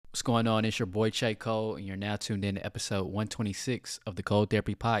What's going on? It's your boy Che Cole, and you're now tuned in to episode 126 of the Cold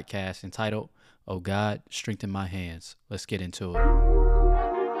Therapy Podcast entitled, Oh God, Strengthen My Hands. Let's get into it.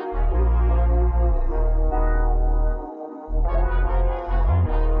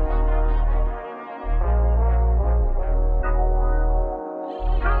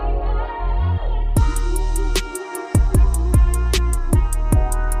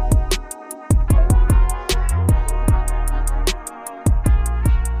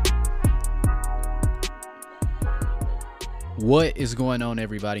 What is going on,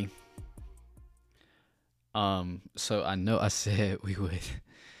 everybody? So I know I said we would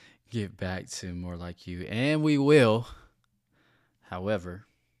get back to more like you, and we will. However,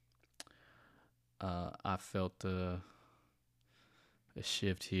 I felt a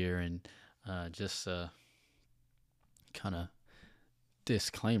shift here, and just kind of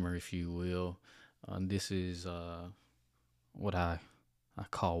disclaimer, if you will. This is what I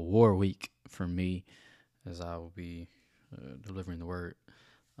call War Week for me, as I will be delivering the word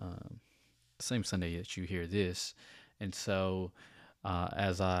same Sunday that you hear this. And so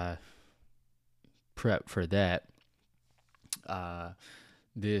as I prep for that,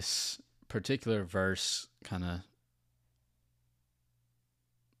 this particular verse kind of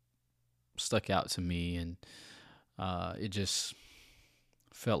stuck out to me, and it just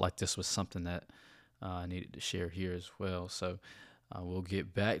felt like this was something that I needed to share here as well. So we'll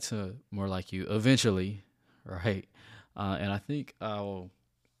get back to more like you eventually, right? And I think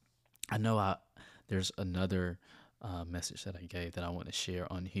there's another message that I gave that I want to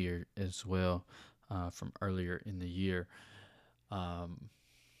share on here as well from earlier in the year.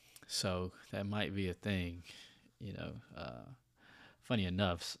 So that might be a thing, funny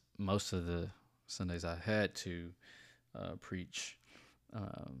enough, most of the Sundays I had to preach,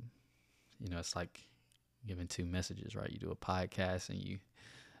 it's like giving two messages, right? You do a podcast and you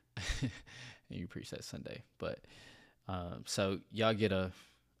and you preach that Sunday. But so y'all get a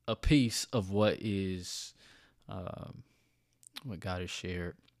piece of what is what God has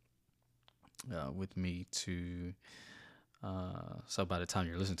shared with me to. So by the time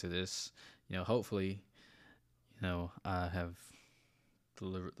you're listening to this, hopefully, I have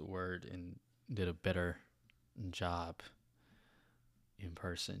delivered the word and did a better job in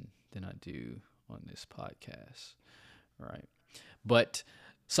person than I do on this podcast, right? But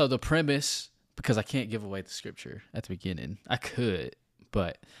so the premise, because I can't give away the scripture at the beginning, I could,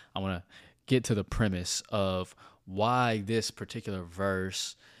 but I want to get to the premise of why this particular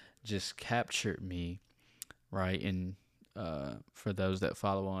verse just captured me, right? And for those that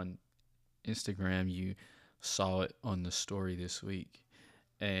follow on Instagram, you saw it on the story this week.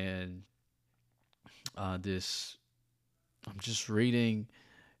 And I'm just reading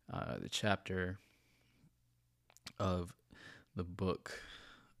the chapter of the book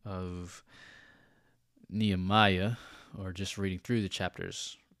of Nehemiah, or just reading through the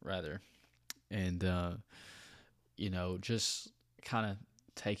chapters rather, and just kind of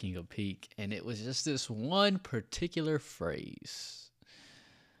taking a peek, and it was just this one particular phrase,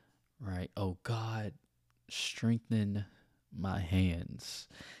 right? Oh God, strengthen my hands,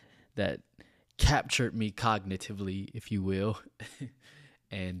 that captured me cognitively, if you will.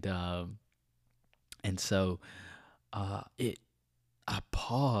 and so I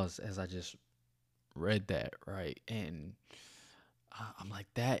paused as I just read that, right? And I'm like,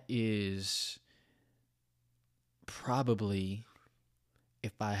 that is probably,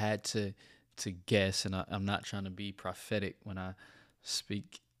 if I had to guess, and I'm not trying to be prophetic when I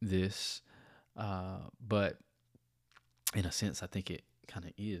speak this, but in a sense, I think it kind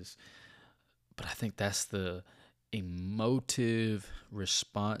of is. But I think that's the emotive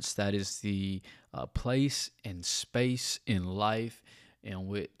response. That is the place and space in life in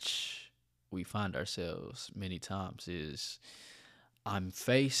which we find ourselves many times. Is I'm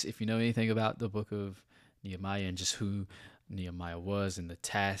faced, if you know anything about the book of Nehemiah and just who Nehemiah was and the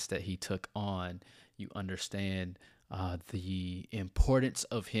task that he took on, you understand the importance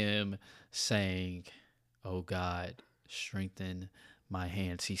of him saying, oh God, strengthen my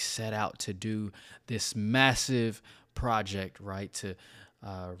hands. He set out to do this massive project, right, to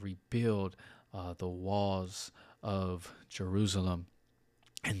rebuild the walls of Jerusalem.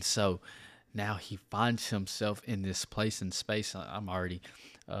 And so now he finds himself in this place and space. I'm already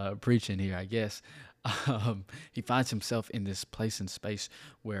preaching here, I guess. He finds himself in this place and space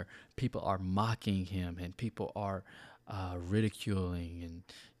where people are mocking him, and people are ridiculing and,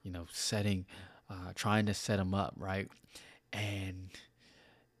 trying to set him up, right? And,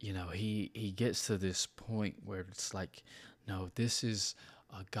 he gets to this point where it's like, no, this is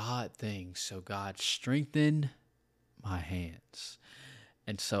a God thing. So God, strengthen my hands.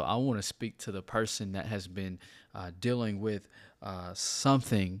 And so I want to speak to the person that has been dealing with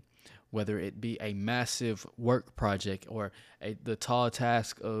something, whether it be a massive work project or the tall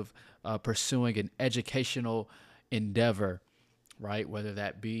task of pursuing an educational endeavor, right? Whether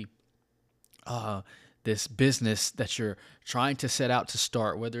that be uh, this business that you're trying to set out to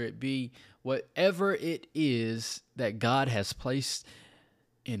start, whether it be whatever it is that God has placed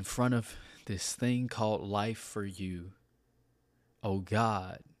in front of this thing called life for you. Oh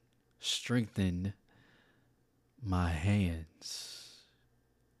God, strengthen my hands.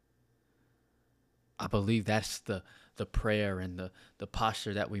 I believe that's the prayer and the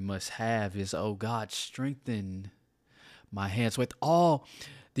posture that we must have is, oh God, strengthen my hands with all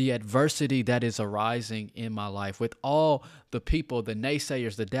the adversity that is arising in my life, with all the people, the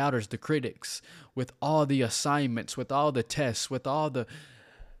naysayers, the doubters, the critics, with all the assignments, with all the tests, with all the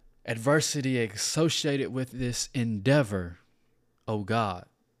adversity associated with this endeavor. Oh God,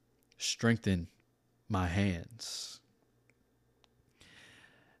 strengthen my hands.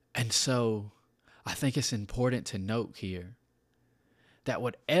 And so I think it's important to note here that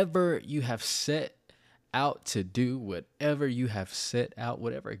whatever you have set out to do, whatever you have set out,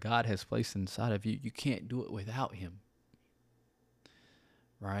 whatever God has placed inside of you, you can't do it without Him.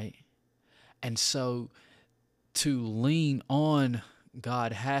 Right? And so to lean on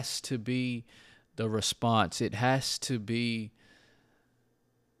God has to be the response. It has to be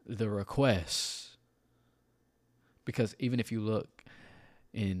the request. Because even if you look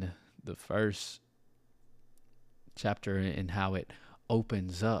in the first chapter and how it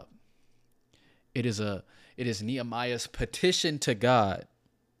opens up, it is Nehemiah's petition to God,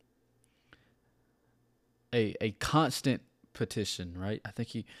 a constant petition, right? I think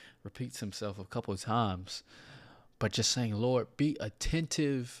he repeats himself a couple of times, but just saying, Lord, be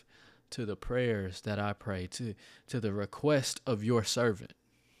attentive to the prayers that I pray, to the request of your servant,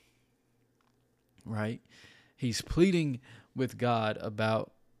 right? He's pleading with God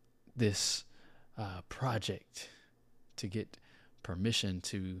about this project to get permission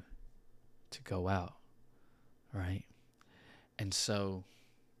to go out, right? And so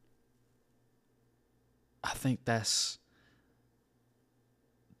I think that's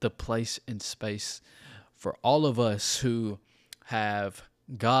the place and space for all of us who have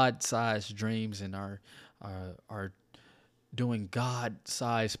God-sized dreams and are doing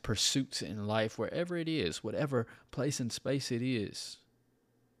God-sized pursuits in life, wherever it is, whatever place and space it is,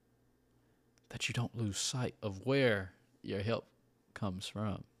 that you don't lose sight of where your help comes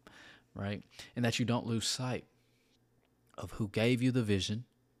from, right? And that you don't lose sight of who gave you the vision,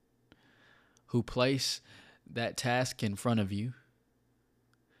 who placed that task in front of you,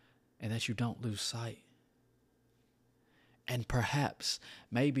 and that you don't lose sight. And perhaps,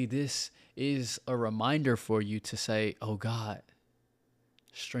 maybe this is a reminder for you to say, oh God,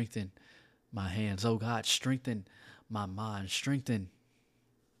 strengthen my hands. Oh God, strengthen my mind. Strengthen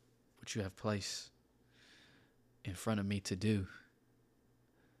what you have placed in front of me to do.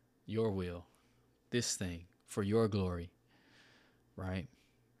 Your will, this thing for your glory, right?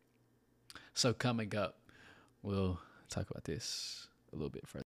 So coming up, we'll talk about this a little bit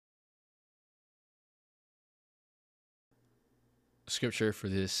further. Scripture for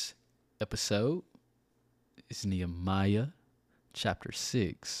this episode is Nehemiah chapter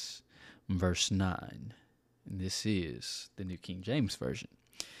 6, verse 9. And this is the New King James Version.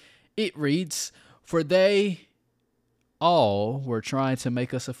 It reads, "For they all were trying to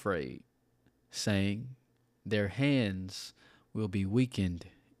make us afraid, saying, their hands will be weakened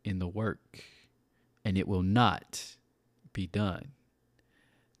in the work, and it will not be done.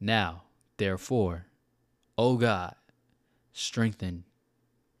 Now, therefore, O God, strengthen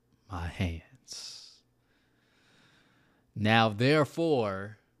my hands." Now,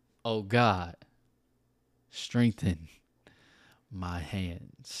 therefore, O God, strengthen my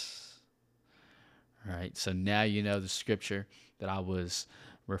hands. All right, so now you know the scripture that I was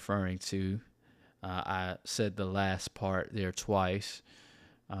referring to. I said the last part there twice,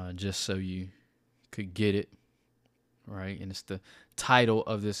 just so you could get it, right? And it's the title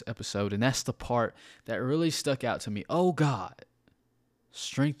of this episode, and that's the part that really stuck out to me. Oh God,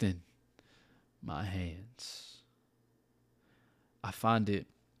 strengthen my hands. I find it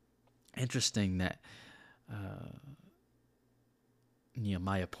interesting that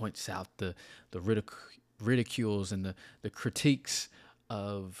Nehemiah points out the ridicules and the critiques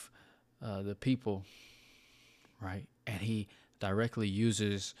of the people, right? And he directly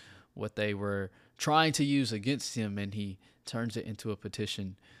uses what they were trying to use against him, and he turns it into a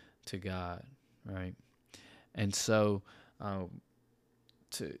petition to God, right? And so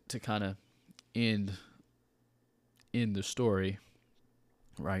to kind of end the story,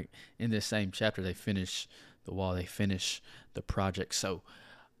 right? In this same chapter, they finish the wall, they finish the project. So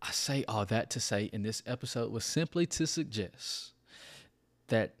I say all that to say in this episode was simply to suggest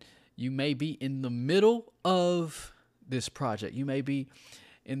that you may be in the middle of this project. You may be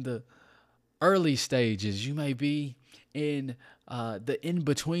in the early stages. You may be in the in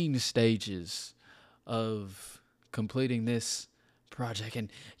between stages of completing this project. And,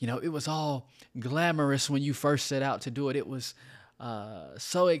 it was all glamorous when you first set out to do it. It was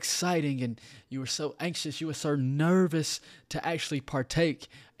so exciting, and you were so anxious. You were so nervous to actually partake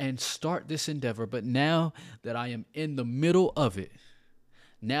and start this endeavor. But now that I am in the middle of it,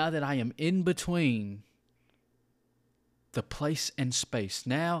 now that I am in between the place and space,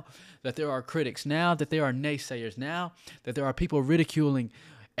 now that there are critics, now that there are naysayers, now that there are people ridiculing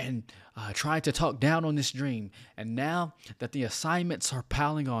and trying to talk down on this dream, and now that the assignments are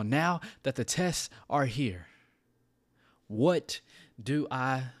piling on, now that the tests are here, what do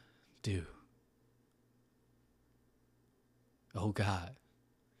I do? Oh God,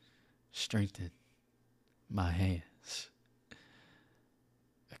 strengthen my hands.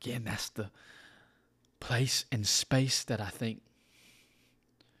 Again, that's the place and space that I think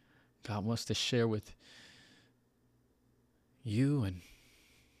God wants to share with you and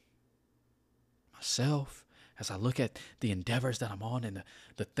myself as I look at the endeavors that I'm on and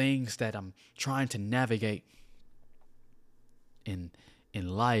the things that I'm trying to navigate in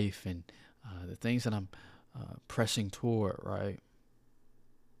life, and the things that I'm pressing toward, right?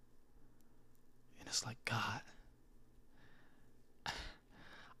 And it's like, God,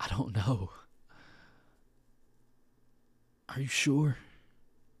 I don't know. Are you sure?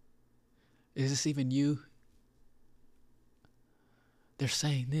 Is this even you? They're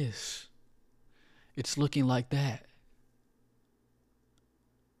saying this. It's looking like that.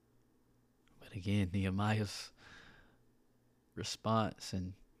 But again, Nehemiah's response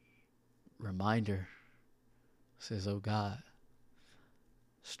and reminder says, oh God,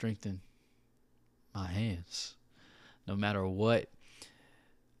 strengthen my hands. No matter what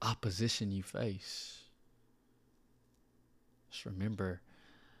opposition you face, just remember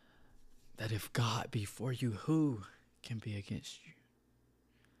that if God be for you, who can be against you?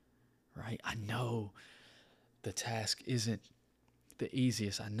 Right? I know the task isn't the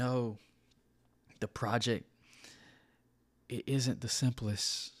easiest. I know the project, it isn't the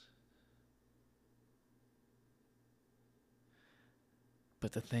simplest.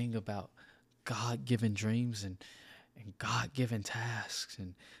 But the thing about God-given dreams and God-given tasks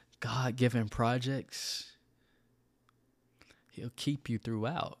and God-given projects, He'll keep you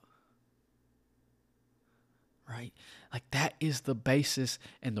throughout. Right? Like that is the basis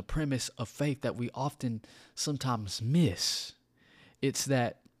and the premise of faith that we often sometimes miss. It's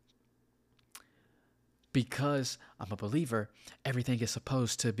that because I'm a believer, everything is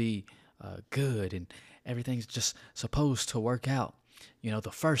supposed to be good and everything's just supposed to work out,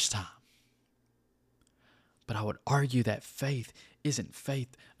 the first time. But I would argue that faith isn't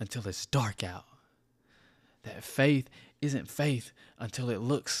faith until it's dark out. That faith isn't faith until it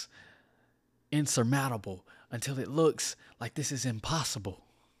looks insurmountable, until it looks like this is impossible.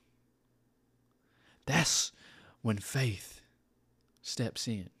 That's when faith steps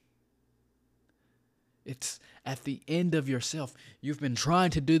in. It's at the end of yourself. You've been trying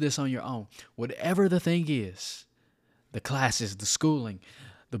to do this on your own. Whatever the thing is, the classes, the schooling,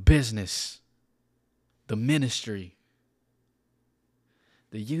 the business, the ministry,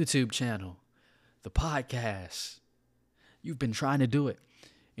 the YouTube channel, the podcast. You've been trying to do it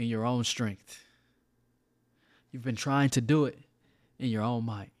in your own strength. You've been trying to do it in your own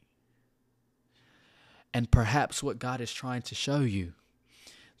might. And perhaps what God is trying to show you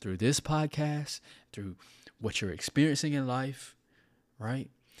through this podcast, through what you're experiencing in life, right,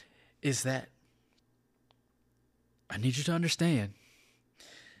 is that I need you to understand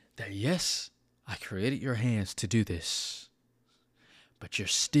that yes, I created your hands to do this, but you're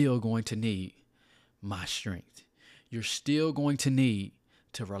still going to need my strength. You're still going to need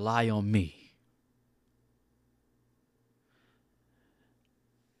to rely on me.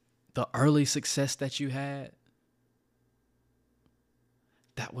 The early success that you had,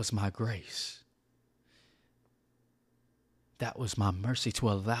 that was my grace. That was my mercy to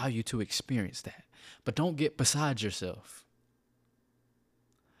allow you to experience that. But don't get beside yourself.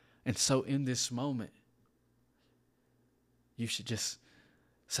 And so in this moment, you should just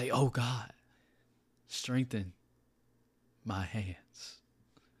say, oh God, strengthen my hands.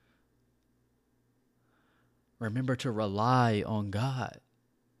 Remember to rely on God.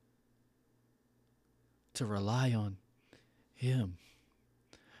 To rely on Him.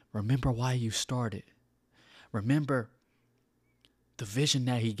 Remember why you started. Remember the vision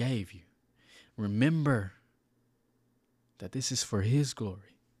that he gave you. Remember that this is for his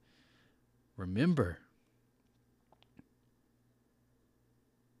glory. Remember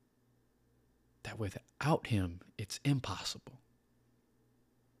that without him, it's impossible.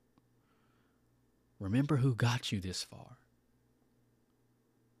 Remember who got you this far.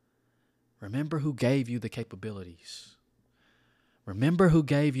 Remember who gave you the capabilities. Remember who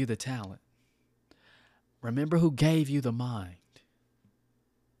gave you the talent. Remember who gave you the mind.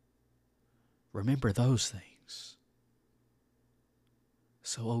 Remember those things.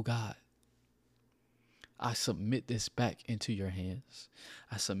 So, oh God, I submit this back into your hands.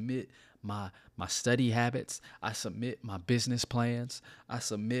 I submit my study habits. I submit my business plans. I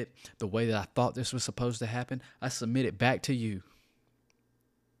submit the way that I thought this was supposed to happen. I submit it back to you.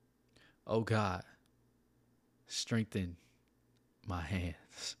 Oh God, strengthen my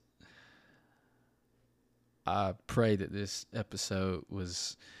hands. I pray that this episode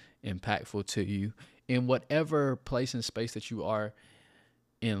was impactful to you in whatever place and space that you are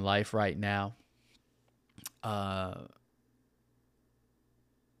in life right now.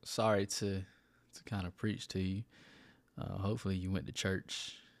 Sorry to kind of preach to you. Hopefully you went to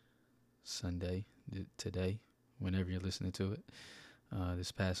church today, whenever you're listening to it,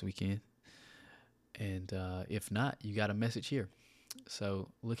 this past weekend. And if not, you got a message here. So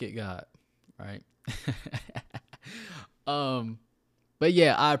look at God, right? But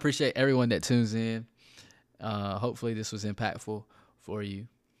yeah, I appreciate everyone that tunes in. Hopefully this was impactful for you.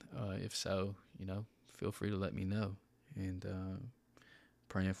 If so, feel free to let me know. And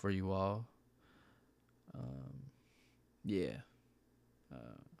praying for you all.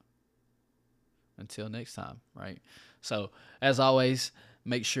 Until next time, right? So as always,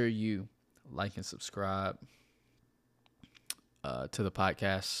 make sure you like and subscribe to the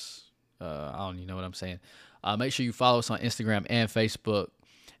podcast. I don't even know what I'm saying. Make sure you follow us on Instagram and Facebook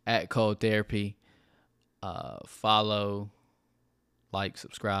at Cold Therapy. Follow, like,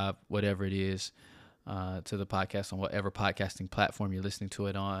 subscribe, whatever it is, to the podcast on whatever podcasting platform you're listening to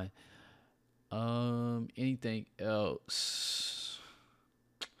it on. Anything else?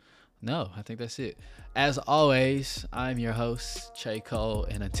 No, I think that's it. As always, I'm your host, Che Cole,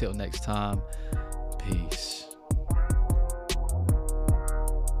 and until next time, peace.